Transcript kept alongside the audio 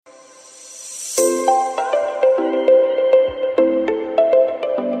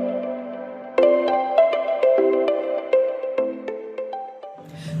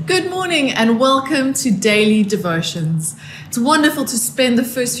morning and welcome to Daily Devotions. It's wonderful to spend the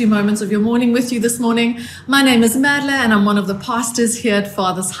first few moments of your morning with you this morning. My name is Madla and I'm one of the pastors here at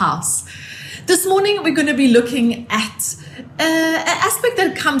Father's House. This morning we're going to be looking at an aspect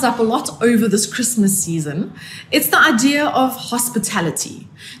that comes up a lot over this Christmas season. It's the idea of hospitality.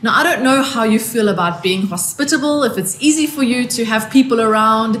 Now, I don't know how you feel about being hospitable, if it's easy for you to have people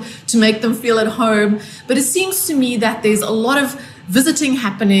around to make them feel at home, but it seems to me that there's a lot of visiting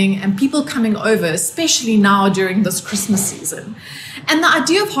happening and people coming over, especially now during this Christmas season. And the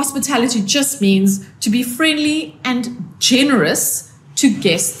idea of hospitality just means to be friendly and generous to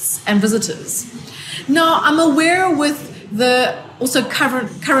guests and visitors. Now, I'm aware with the also current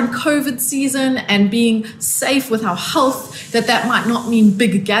COVID season and being safe with our health, that might not mean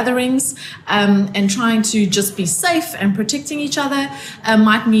big gatherings, and trying to just be safe and protecting each other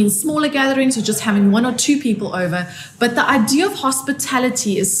might mean smaller gatherings or just having one or two people over. But the idea of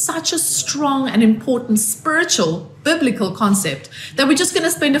hospitality is such a strong and important spiritual, biblical concept that we're just going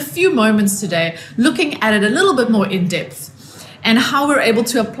to spend a few moments today looking at it a little bit more in depth and how we're able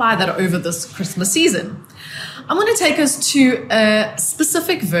to apply that over this Christmas season. I want to take us to a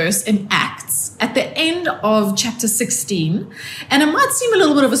specific verse in Acts at the end of chapter 16. And it might seem a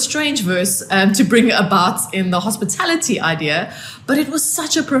little bit of a strange verse to bring about in the hospitality idea, but it was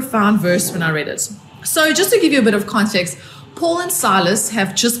such a profound verse when I read it. So just to give you a bit of context, Paul and Silas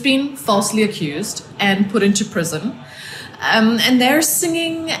have just been falsely accused and put into prison. And they're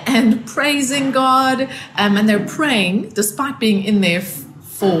singing and praising God, and they're praying despite being in there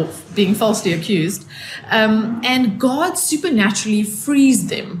for being falsely accused. And God supernaturally frees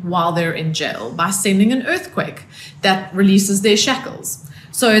them while they're in jail by sending an earthquake that releases their shackles.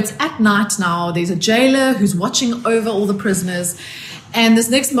 So it's at night now. There's a jailer who's watching over all the prisoners. And this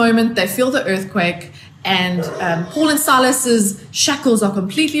next moment, they feel the earthquake, and Paul and Silas's shackles are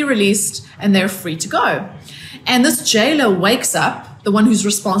completely released and they're free to go. And this jailer wakes up, the one who's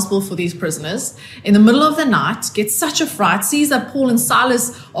responsible for these prisoners, in the middle of the night, gets such a fright, sees that Paul and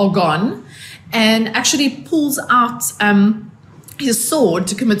Silas are gone, and actually pulls out his sword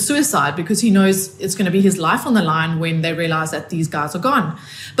to commit suicide because he knows it's going to be his life on the line when they realize that these guys are gone.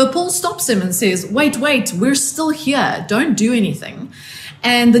 But Paul stops him and says, wait, we're still here. Don't do anything.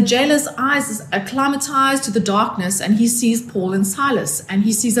 And the jailer's eyes are acclimatized to the darkness, and he sees Paul and Silas, and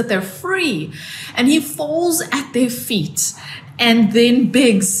he sees that they're free, and he falls at their feet and then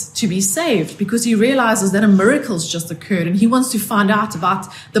begs to be saved because he realizes that a miracle's just occurred, and he wants to find out about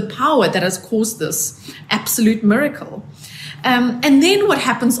the power that has caused this absolute miracle. And then what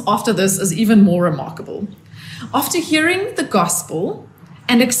happens after this is even more remarkable. After hearing the gospel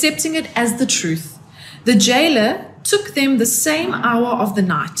and accepting it as the truth, the jailer took them the same hour of the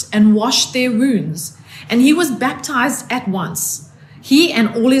night and washed their wounds, and he was baptized at once, he and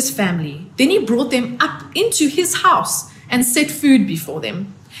all his family. Then he brought them up into his house and set food before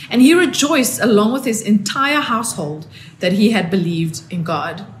them, and he rejoiced along with his entire household that he had believed in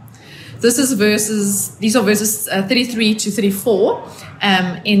God. These are verses 33 to 34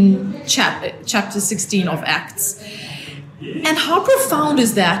 in chapter 16 of Acts. And how profound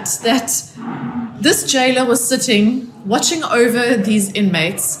is that this jailer was sitting, watching over these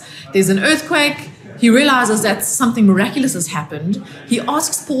inmates. There's an earthquake. He realizes that something miraculous has happened. He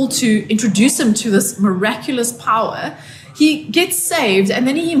asks Paul to introduce him to this miraculous power. He gets saved, and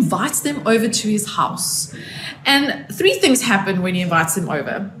then he invites them over to his house. And three things happen when he invites them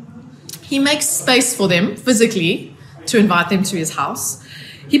over. He makes space for them physically to invite them to his house.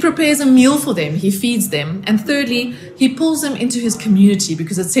 He prepares a meal for them. He feeds them. And thirdly, he pulls them into his community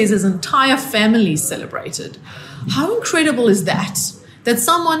because it says his entire family celebrated. How incredible is that? That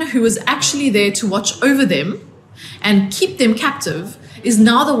someone who was actually there to watch over them and keep them captive is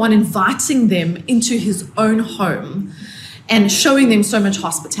now the one inviting them into his own home and showing them so much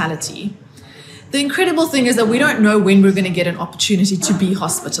hospitality. The incredible thing is that we don't know when we're going to get an opportunity to be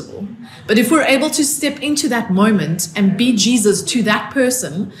hospitable. But if we're able to step into that moment and be Jesus to that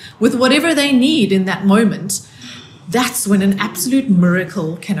person with whatever they need in that moment, that's when an absolute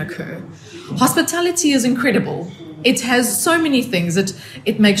miracle can occur. Hospitality is incredible. It has so many things.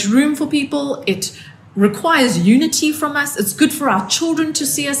 It makes room for people. It requires unity from us. It's good for our children to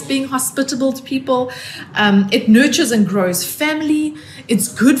see us being hospitable to people. It nurtures and grows family. It's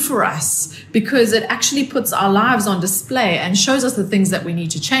good for us because it actually puts our lives on display and shows us the things that we need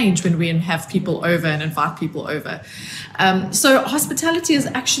to change when we have people over and invite people over. So hospitality is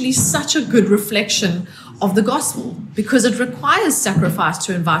actually such a good reflection of the gospel because it requires sacrifice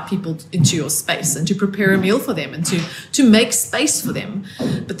to invite people into your space and to prepare a meal for them and to make space for them.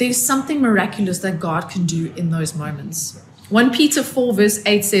 But there's something miraculous that God can do in those moments. 1 Peter 4 verse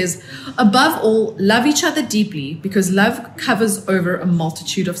 8 says, above all, love each other deeply because love covers over a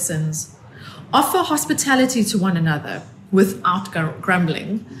multitude of sins. Offer hospitality to one another without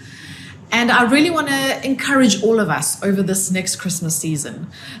grumbling. And I really want to encourage all of us over this next Christmas season.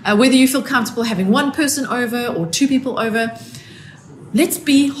 Whether you feel comfortable having one person over or 2 people over, let's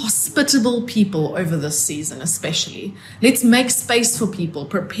be hospitable people over this season especially. Let's make space for people,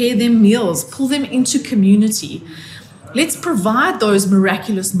 prepare them meals, pull them into community. Let's provide those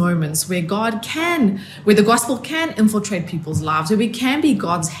miraculous moments where the gospel can infiltrate people's lives, where we can be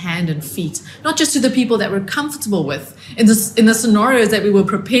God's hand and feet, not just to the people that we're comfortable with in the scenarios that we were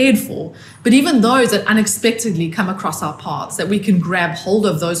prepared for, but even those that unexpectedly come across our paths, that we can grab hold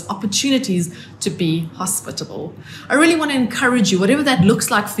of those opportunities to be hospitable. I really want to encourage you, whatever that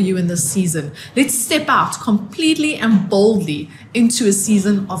looks like for you in this season, let's step out completely and boldly into a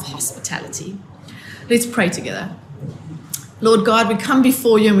season of hospitality. Let's pray together. Lord God, we come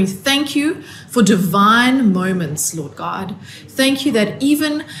before you and we thank you for divine moments, Lord God. Thank you that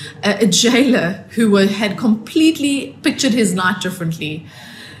even a jailer who had completely pictured his night differently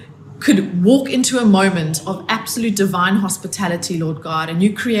could walk into a moment of absolute divine hospitality, Lord God. And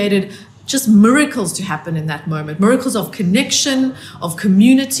you created just miracles to happen in that moment, miracles of connection, of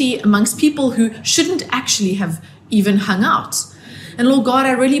community amongst people who shouldn't actually have even hung out. And Lord God,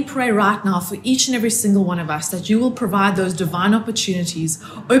 I really pray right now for each and every single one of us that you will provide those divine opportunities.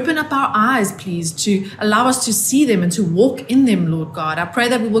 Open up our eyes, please, to allow us to see them and to walk in them, Lord God. I pray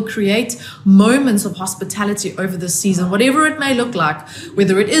that we will create moments of hospitality over this season, whatever it may look like,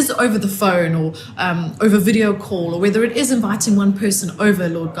 whether it is over the phone or over video call, or whether it is inviting one person over,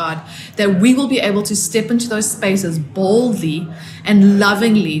 Lord God, that we will be able to step into those spaces boldly and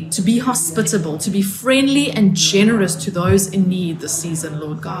lovingly, to be hospitable, to be friendly and generous to those in need this season,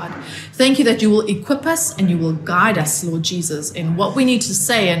 Lord God. Thank you that you will equip us and you will guide us, Lord Jesus, in what we need to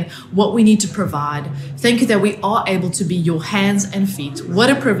say and what we need to provide. Thank you that we are able to be your hands and feet. What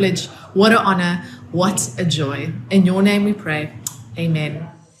a privilege, what an honor, what a joy. In your name we pray. Amen.